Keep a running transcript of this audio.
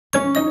We're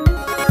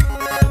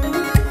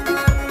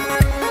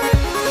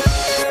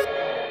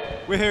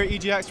here at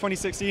EGX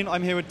 2016.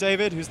 I'm here with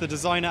David, who's the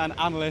designer and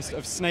analyst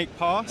of Snake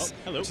Pass,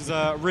 which is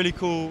a really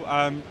cool,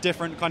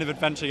 different kind of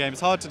adventure game.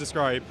 It's hard to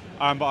describe,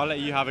 but I'll let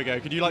you have a go.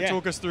 Could you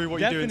talk us through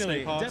what you do in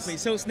Snake Pass? Definitely.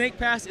 So Snake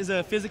Pass is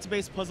a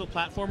physics-based puzzle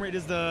platformer. It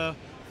is the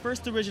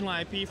first original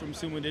IP from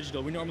Sumo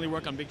Digital. We normally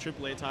work on big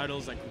AAA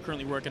titles, like we're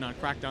currently working on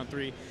Crackdown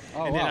 3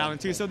 and then Alan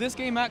 2. So this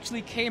game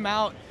actually came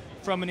out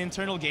from an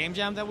internal game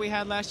jam that we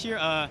had last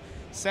year.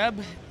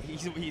 Seb,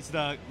 he's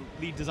the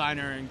lead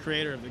designer and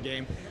creator of the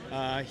game.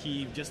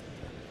 He just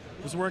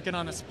was working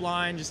on a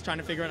spline, just trying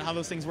to figure out how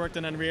those things worked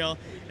in Unreal,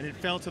 and it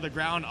fell to the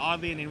ground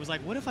oddly, and he was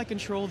like, what if I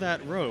control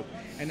that rope?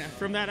 And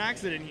from that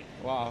accident, he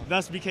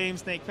thus became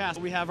Snake Pass,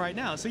 what we have right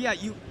now. So yeah,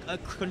 you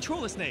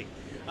control a snake.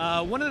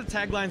 One of the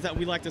taglines that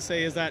we like to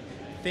say is that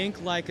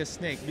think like a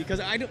snake, because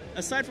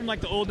aside from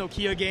like the old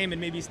Nokia game and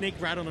maybe Snake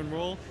Rattle and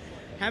Roll,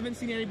 haven't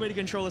seen anybody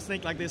control a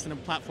snake like this in a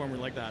platformer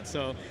like that.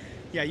 So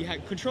yeah, you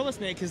control a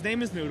snake. His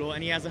name is Noodle,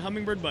 and he has a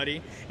hummingbird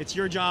buddy. It's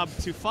your job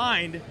to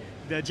find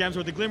the gems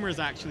or the glimmers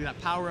actually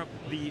that power up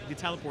the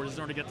teleporters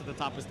in order to get to the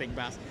top of Snake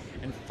Pass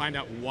and find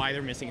out why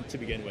they're missing it to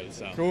begin with.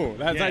 So cool.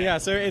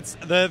 So it's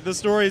the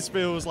story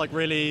feels like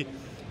really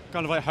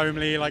kind of like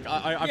homely. Like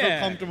I feel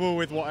comfortable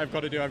with what I've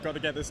got to do. I've got to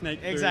get the snake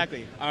through.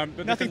 Exactly.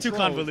 But nothing too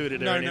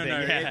convoluted or anything.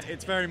 No.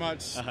 It's very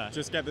much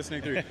just get the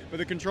snake through. But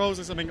the controls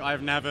are something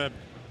I've never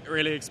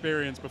really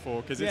experienced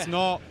before, because it's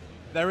not.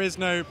 There is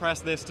no press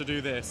this to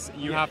do this.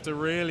 You have to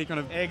really kind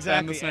of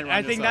bend the snake around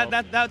I think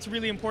yourself. that's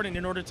really important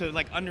in order to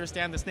like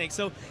understand the snake.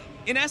 So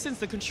in essence,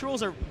 the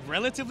controls are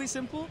relatively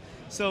simple.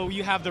 So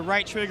you have the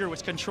right trigger,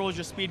 which controls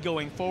your speed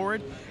going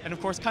forward. And of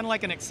course, kind of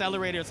like an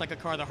accelerator, it's like a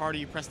car. The harder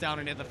you press down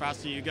on it, the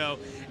faster you go.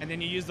 And then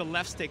you use the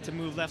left stick to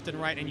move left and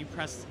right, and you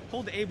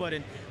hold the A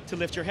button to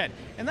lift your head.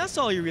 And that's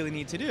all you really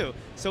need to do.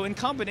 So in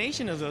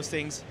combination of those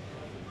things,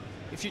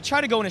 if you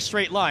try to go in a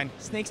straight line,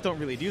 snakes don't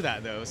really do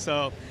that though.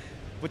 So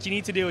what you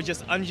need to do is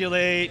just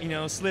undulate,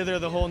 slither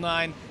the whole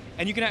nine,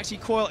 and you can actually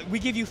coil. We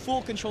give you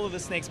full control of the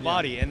snake's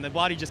body, and the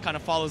body just kind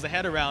of follows the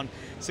head around.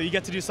 So you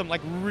get to do something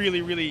like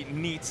really, really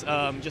neat,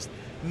 just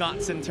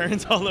knots and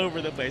turns all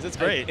over the place. It's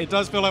great. It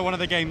does feel like one of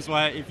the games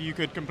where if you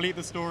could complete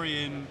the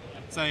story in,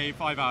 say,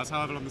 5 hours,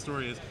 however long the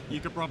story is,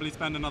 you could probably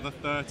spend another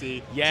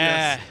 30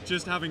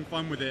 just having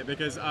fun with it,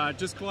 because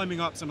just climbing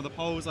up some of the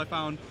poles I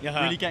found,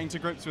 really getting to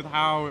grips with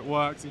how it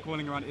works and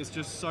coiling around, it's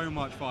just so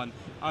much fun.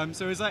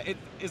 So is that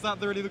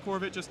really the core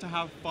of it, just to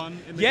have fun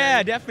in the game?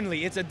 Yeah,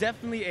 definitely. It's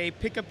definitely a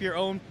pick up your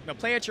own,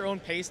 play at your own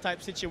pace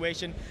type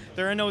situation.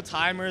 There are no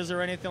timers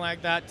or anything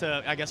like that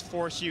to, I guess,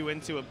 force you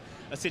into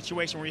a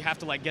situation where you have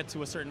to like get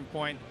to a certain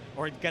point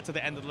or get to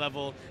the end of the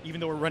level,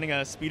 even though we're running a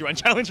speedrun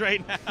challenge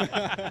right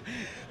now.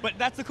 But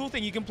that's the cool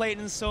thing, you can play it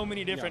in so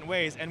many different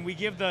ways, and we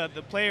give the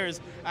players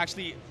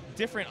actually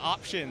different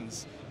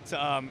options to,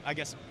 I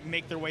guess,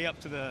 make their way up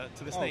to the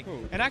snake.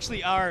 Cool. And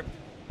actually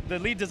the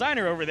lead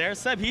designer over there,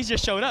 Seb, he's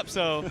just showed up,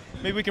 so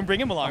maybe we can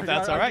bring him along if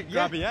that's all right.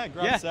 Grab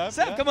Seb.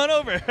 Seb, come on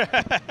over.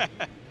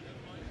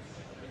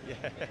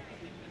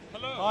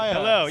 Hello. Hi,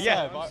 hello.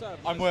 Seb.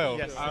 I'm Will.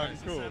 Yes.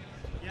 Cool.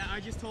 Yeah,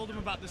 I just told him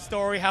about the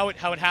story, how it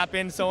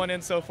happened, so on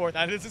and so forth.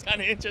 And this is kind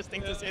of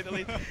interesting to say the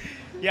least.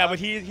 Yeah, but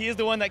he is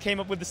the one that came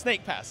up with the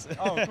Snake Pass.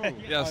 Oh, cool.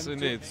 Yes,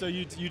 indeed. So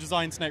you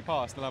designed Snake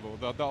Pass, the level,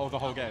 the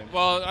whole game?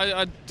 Well,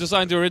 I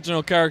designed the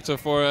original character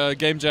for a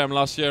game jam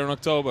last year in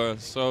October.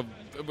 So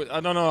I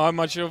don't know how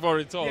much you've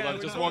already told.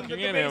 I'm just walking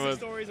in here. The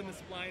stories and the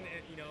spline,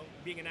 and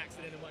being an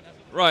accident and whatnot.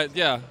 Right.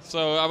 Yeah.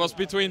 So I was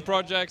between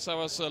projects. I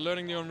was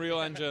learning the Unreal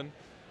Engine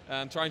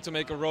and trying to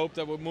make a rope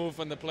that would move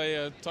when the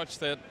player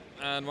touched it.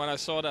 And when I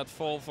saw that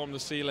fall from the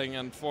ceiling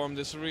and form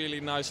this really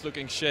nice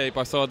looking shape,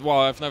 I thought, wow,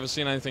 I've never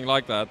seen anything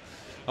like that.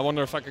 I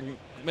wonder if I can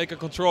make a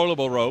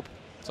controllable rope.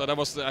 So that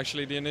was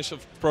actually the initial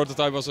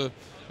prototype, was a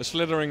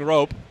slithering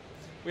rope.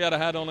 We had a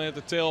head on it,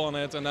 a tail on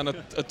it, and then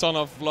a ton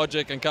of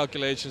logic and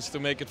calculations to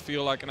make it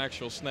feel like an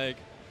actual snake.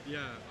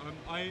 Yeah,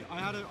 I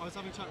was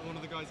having a chat with one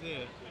of the guys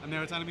here, and they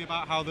were telling me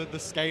about how the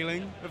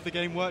scaling of the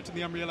game worked in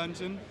the Unreal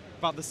Engine,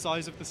 about the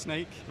size of the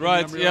snake.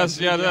 Right, yes,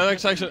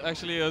 that's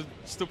actually a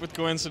stupid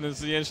coincidence.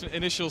 The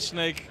initial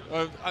snake,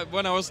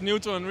 when I was new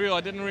to Unreal,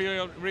 I didn't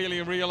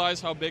really realize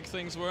how big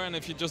things were, and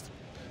if you just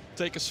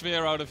take a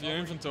sphere out of your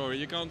inventory,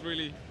 you can't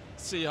really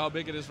see how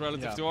big it is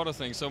relative to other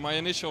things. So my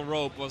initial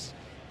rope was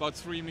about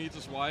 3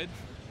 meters wide.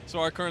 So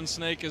our current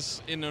snake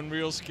is in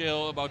Unreal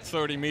scale about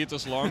 30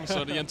 meters long,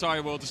 so the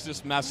entire world is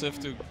just massive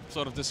to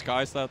sort of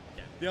disguise that.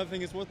 The other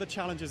thing is, what are the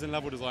challenges in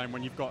level design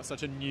when you've got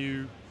such a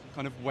new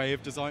kind of way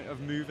of design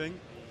of moving?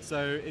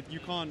 So you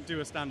can't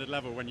do a standard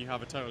level when you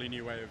have a totally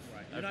new way of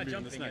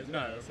moving the snake.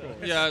 No, of course.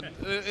 Yeah,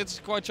 it's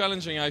quite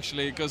challenging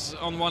actually, because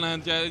on one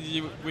hand,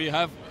 we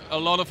have a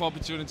lot of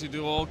opportunity to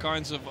do all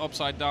kinds of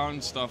upside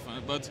down stuff,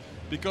 but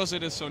because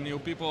it is so new,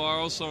 people are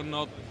also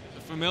not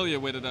familiar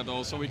with it at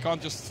all, so we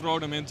can't just throw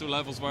them into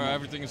levels where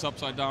everything is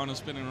upside down and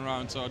spinning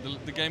around. So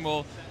the game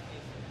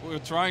we're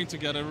trying to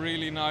get a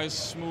really nice,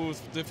 smooth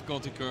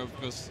difficulty curve,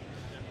 because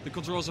the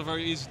controls are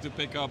very easy to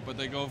pick up, but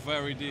they go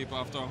very deep.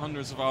 After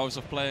hundreds of hours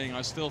of playing,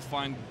 I still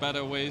find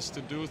better ways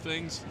to do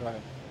things.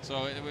 Right.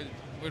 So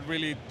it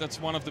really,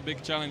 that's one of the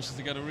big challenges,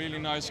 to get a really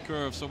nice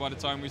curve, so by the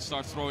time we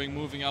start throwing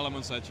moving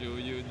elements at you,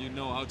 you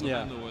know how to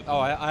handle it. Oh,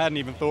 I hadn't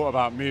even thought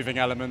about moving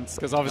elements,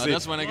 because obviously...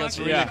 that's when it gets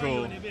really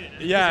cool.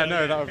 Yeah,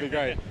 no, that would be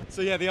great.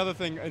 So yeah, the other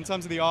thing, in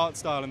terms of the art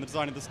style and the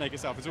design of the snake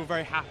itself, it's all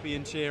very happy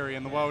and cheery,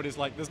 and the world is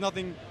like, there's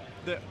nothing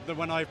that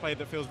when I've played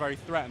that feels very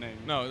threatening.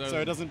 No.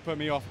 So it doesn't put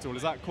me off at all.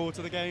 Is that core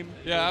to the game?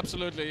 Yeah,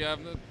 absolutely. Yeah.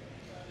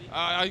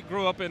 I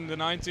grew up in the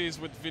 90s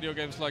with video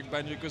games like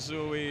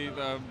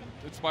Banjo-Kazooie,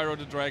 Spyro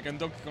the Dragon,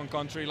 Donkey Kong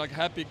Country, like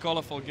happy,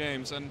 colorful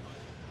games. And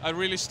I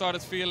really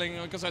started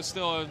feeling, because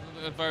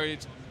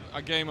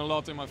I game a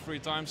lot in my free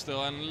time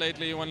still, and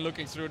lately when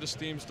looking through the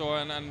Steam store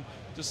and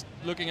just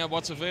looking at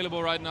what's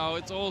available right now,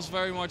 it's all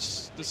very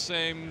much the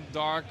same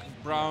dark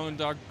brown,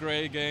 dark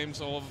gray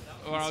games, all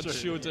around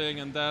shooting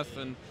and death.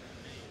 And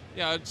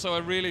yeah, so I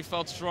really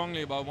felt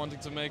strongly about wanting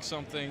to make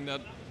something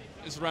that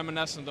is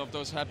reminiscent of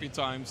those happy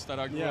times that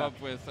I grew up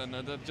with, and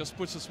that just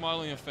puts a smile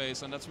on your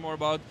face. And that's more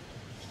about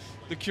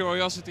the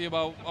curiosity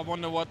about, I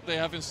wonder what they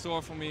have in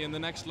store for me in the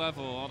next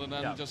level, other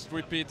than just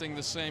repeating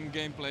the same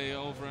gameplay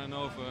over and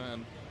over.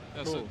 And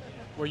that's it.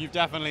 Well, you've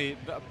definitely,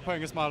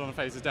 putting a smile on the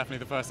face is definitely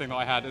the first thing that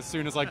I had. As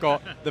soon as I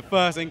got the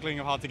first inkling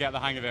of how to get the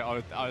hang of it,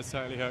 I was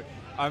totally hooked.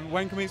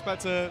 When can we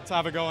expect to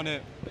have a go on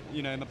it,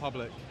 in the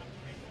public?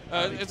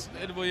 It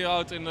will be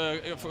out in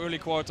the early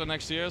quarter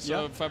next year,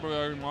 so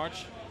February,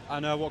 March.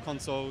 And what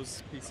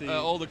consoles, PC?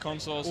 All the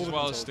consoles, as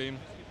well as Steam.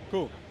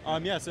 Cool.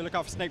 So look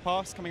out for Snake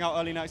Pass coming out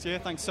early next year.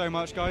 Thanks so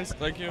much, guys.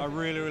 Thank you.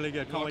 Really, really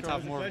good. Can't wait to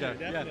have more of it.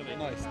 Yeah,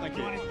 nice. Thank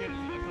you.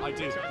 I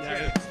do.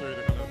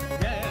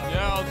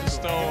 Yeah, I'll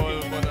just tell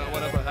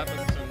whatever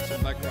happens in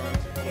some background.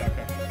 Yeah,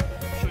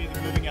 okay. Show you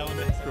the moving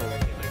elements. Cool.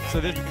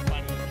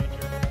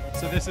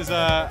 So this is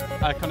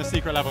a kind of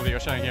secret level that you're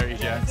showing here at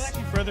EGX. Yeah, it's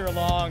actually further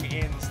along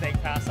in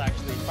Snake Pass,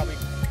 actually. Probably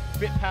a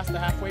bit past the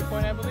halfway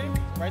point, I believe.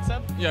 Right,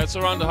 Seb? Yeah, it's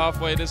around the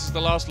halfway. This is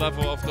the last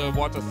level of the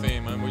water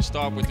theme, and we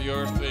start with the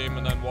earth theme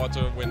and then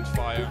water, wind,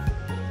 fire.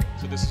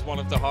 So this is one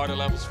of the harder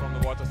levels from the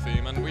water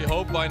theme, and we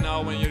hope by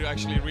now, when you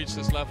actually reach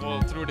this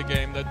level through the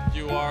game, that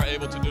you are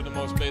able to do the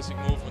most basic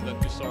movement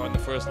that you saw in the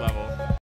first level.